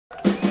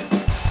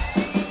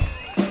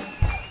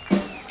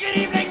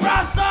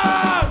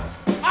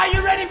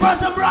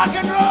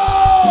and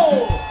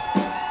roll!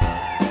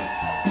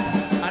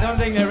 I don't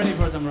think they're ready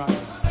for some rock and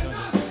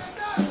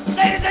roll.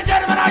 Ladies and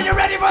gentlemen, are you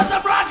ready for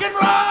some rock and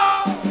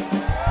roll?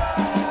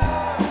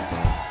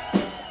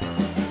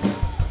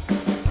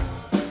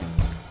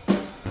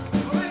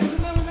 Ladies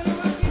and gentlemen,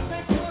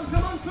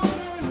 come on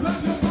closer and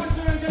grab your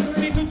partner and get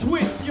ready to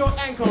twist your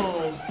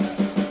ankles.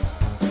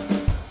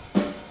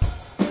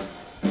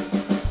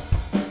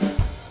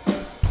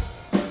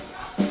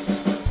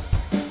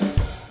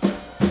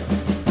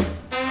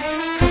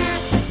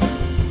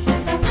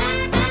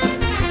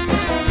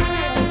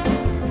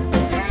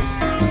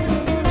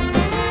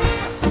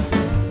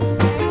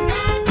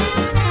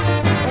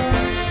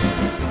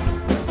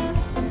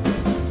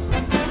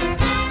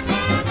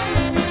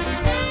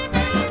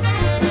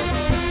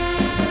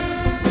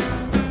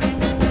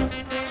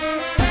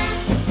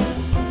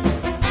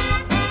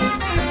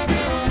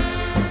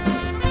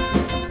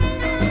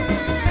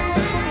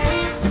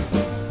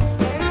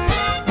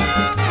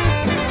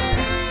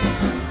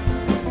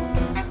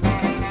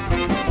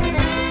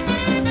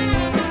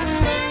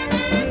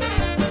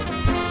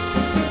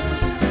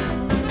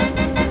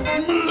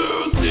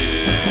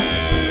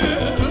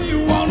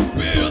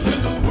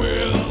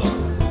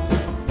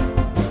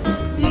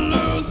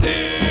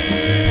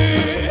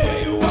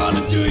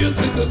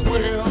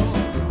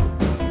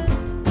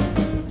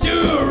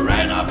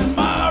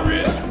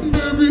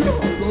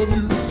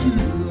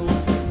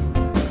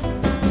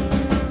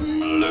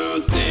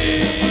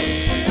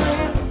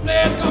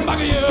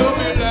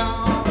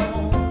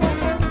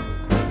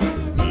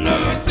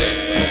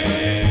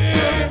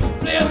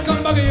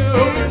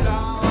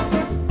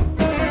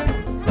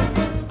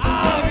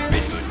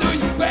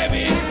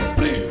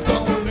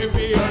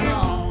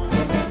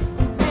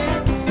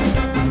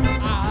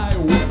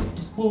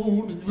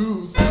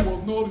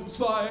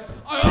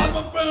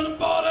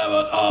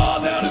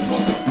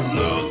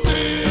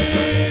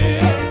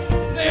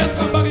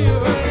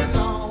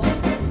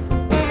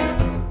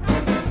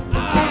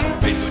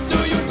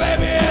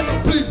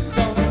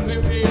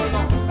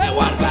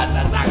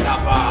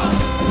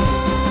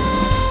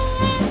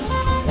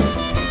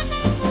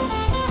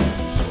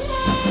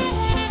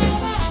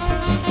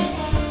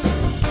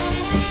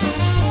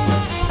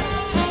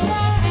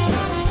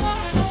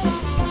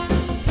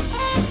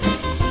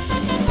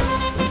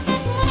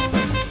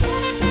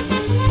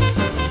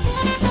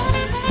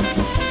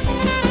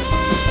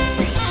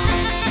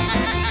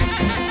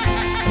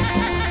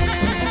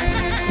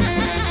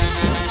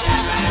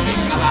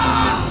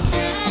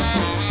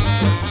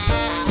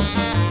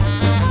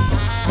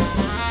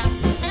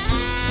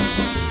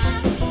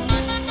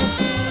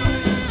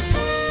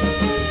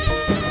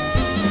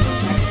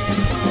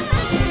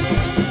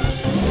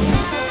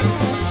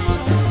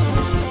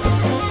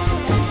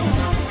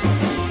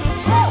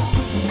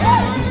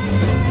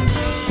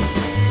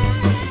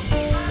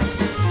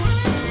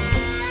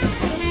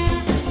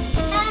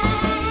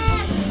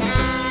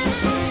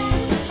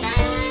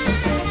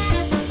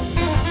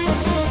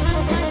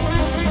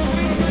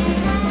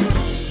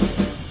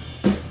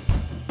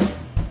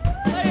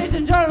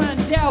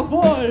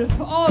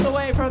 Wolf, all the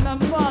way from the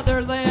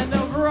motherland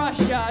of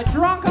Russia,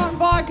 drunk on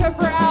vodka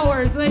for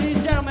hours, ladies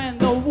and gentlemen,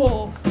 the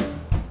Wolf.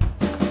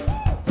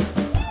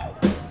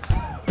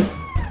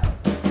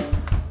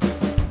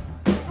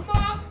 Come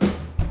on!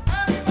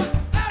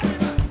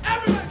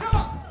 Everybody, come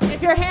on!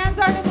 If your hands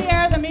aren't in the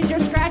air, that means you're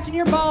scratching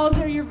your balls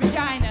or your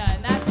vagina,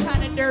 and that's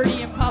kind of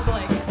dirty in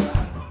public.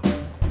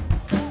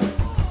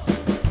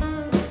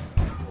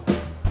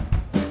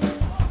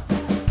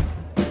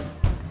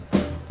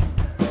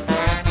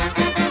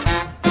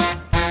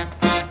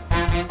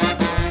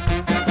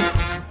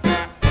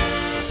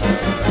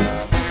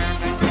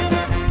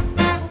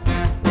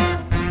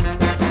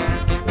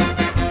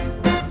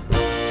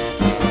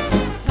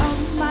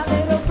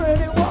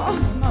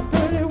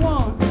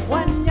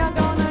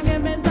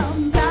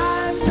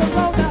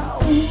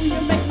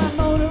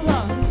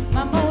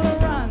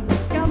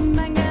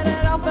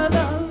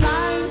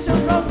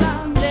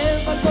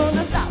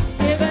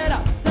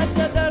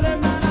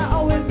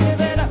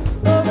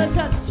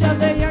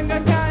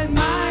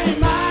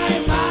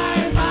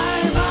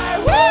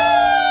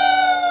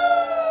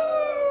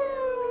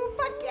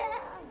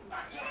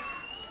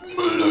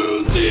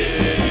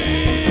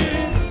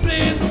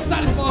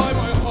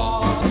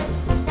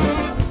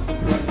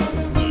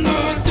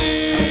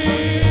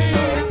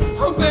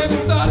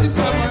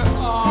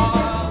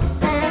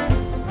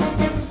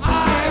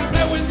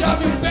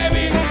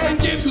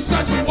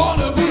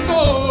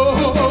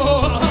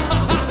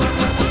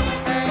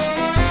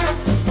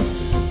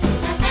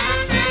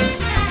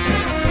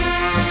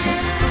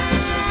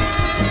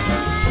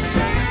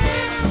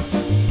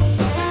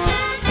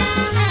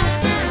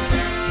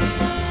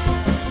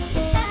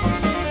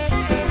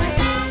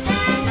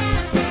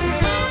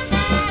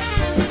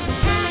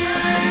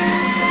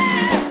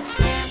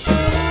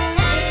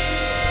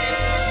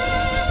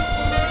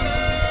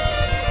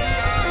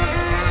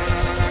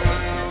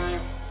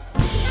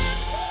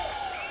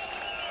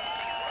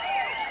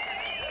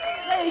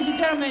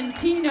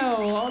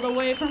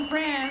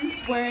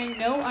 wearing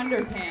no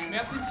underpants.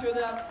 Merci, monsieur,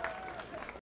 dame.